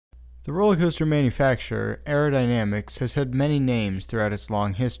The roller coaster manufacturer, Aerodynamics, has had many names throughout its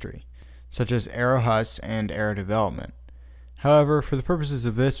long history, such as Aerohus and Aero Development. However, for the purposes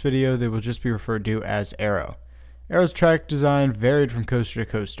of this video, they will just be referred to as Aero. Aero's track design varied from coaster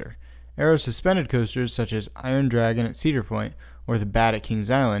to coaster. Aero's suspended coasters, such as Iron Dragon at Cedar Point or the Bat at Kings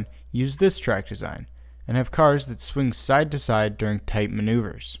Island, use this track design, and have cars that swing side to side during tight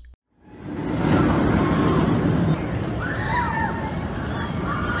maneuvers.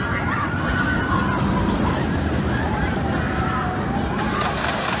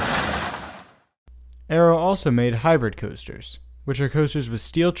 Aero also made hybrid coasters, which are coasters with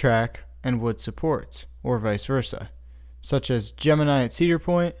steel track and wood supports, or vice versa, such as Gemini at Cedar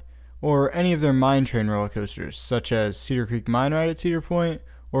Point, or any of their mine train roller coasters, such as Cedar Creek Mine Ride at Cedar Point,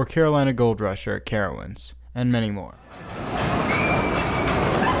 or Carolina Gold Rusher at Carowinds, and many more.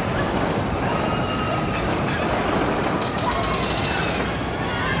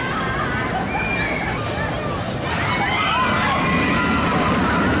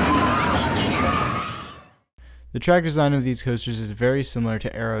 The track design of these coasters is very similar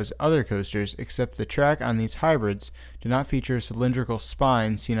to Aero's other coasters, except the track on these hybrids do not feature a cylindrical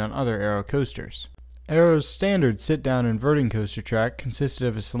spine seen on other Aero coasters. Aero's standard sit-down inverting coaster track consisted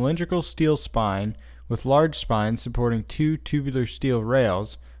of a cylindrical steel spine with large spines supporting two tubular steel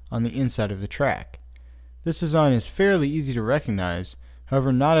rails on the inside of the track. This design is fairly easy to recognize,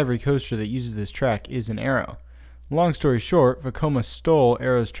 however not every coaster that uses this track is an Aero. Long story short, Vekoma stole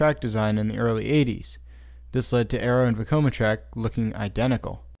Aero's track design in the early 80s. This led to Aero and Vekoma track looking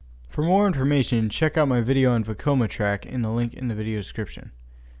identical. For more information, check out my video on Vekoma track in the link in the video description.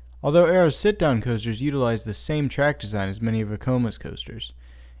 Although Aero's sit-down coasters utilize the same track design as many of Vekoma's coasters,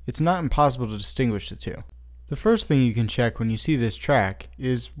 it's not impossible to distinguish the two. The first thing you can check when you see this track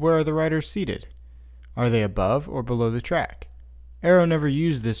is where are the riders seated? Are they above or below the track? Aero never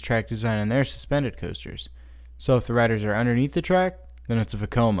used this track design on their suspended coasters, so if the riders are underneath the track, then it's a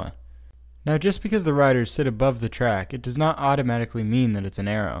Vekoma. Now, just because the riders sit above the track, it does not automatically mean that it's an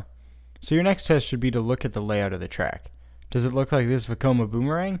Aero. So your next test should be to look at the layout of the track. Does it look like this Vekoma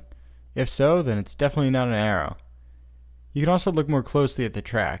boomerang? If so, then it's definitely not an Aero. You can also look more closely at the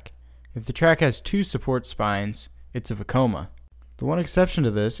track. If the track has two support spines, it's a Vekoma. The one exception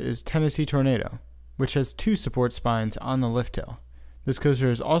to this is Tennessee Tornado, which has two support spines on the lift hill. This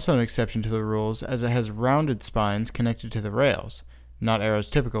coaster is also an exception to the rules as it has rounded spines connected to the rails, not Aero's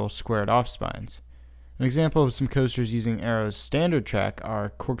typical squared-off spines. An example of some coasters using Aero's standard track are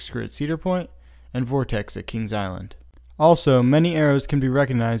Corkscrew at Cedar Point and Vortex at Kings Island. Also, many Aeros can be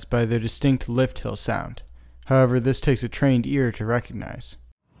recognized by their distinct lift hill sound. However, this takes a trained ear to recognize.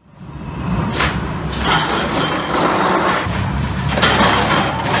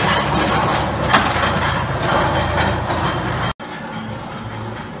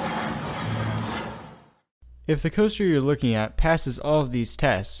 If the coaster you're looking at passes all of these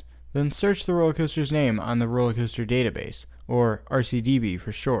tests, then search the roller coaster's name on the Roller Coaster Database, or RCDB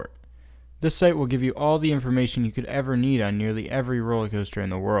for short. This site will give you all the information you could ever need on nearly every roller coaster in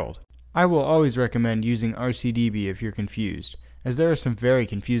the world. I will always recommend using RCDB if you're confused, as there are some very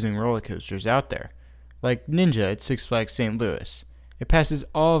confusing roller coasters out there, like Ninja at Six Flags St. Louis. It passes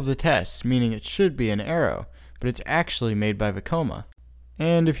all of the tests, meaning it should be an Aero, but it's actually made by Vekoma.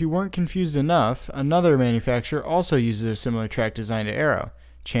 And if you weren't confused enough, another manufacturer also uses a similar track design to Aero,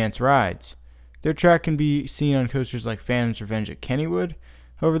 Chance Rides. Their track can be seen on coasters like Phantom's Revenge at Kennywood.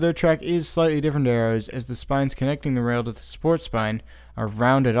 However, their track is slightly different to Aero's, as the spines connecting the rail to the support spine are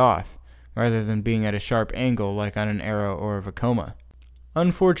rounded off, rather than being at a sharp angle like on an Aero or a Vekoma.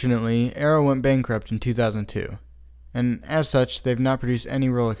 Unfortunately, Aero went bankrupt in 2002, and as such, they've not produced any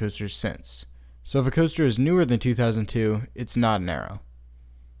roller coasters since. So if a coaster is newer than 2002, it's not an Aero.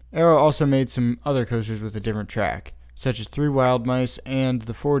 Aero also made some other coasters with a different track, such as 3 Wild Mice and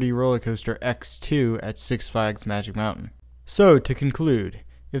the 4D roller coaster X2 at Six Flags Magic Mountain. So, to conclude,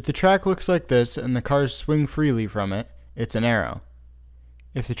 if the track looks like this and the cars swing freely from it, it's an Aero.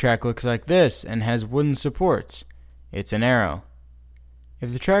 If the track looks like this and has wooden supports, it's an Aero.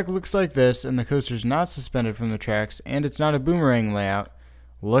 If the track looks like this and the coaster's not suspended from the tracks and it's not a boomerang layout,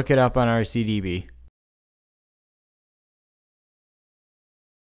 look it up on RCDB.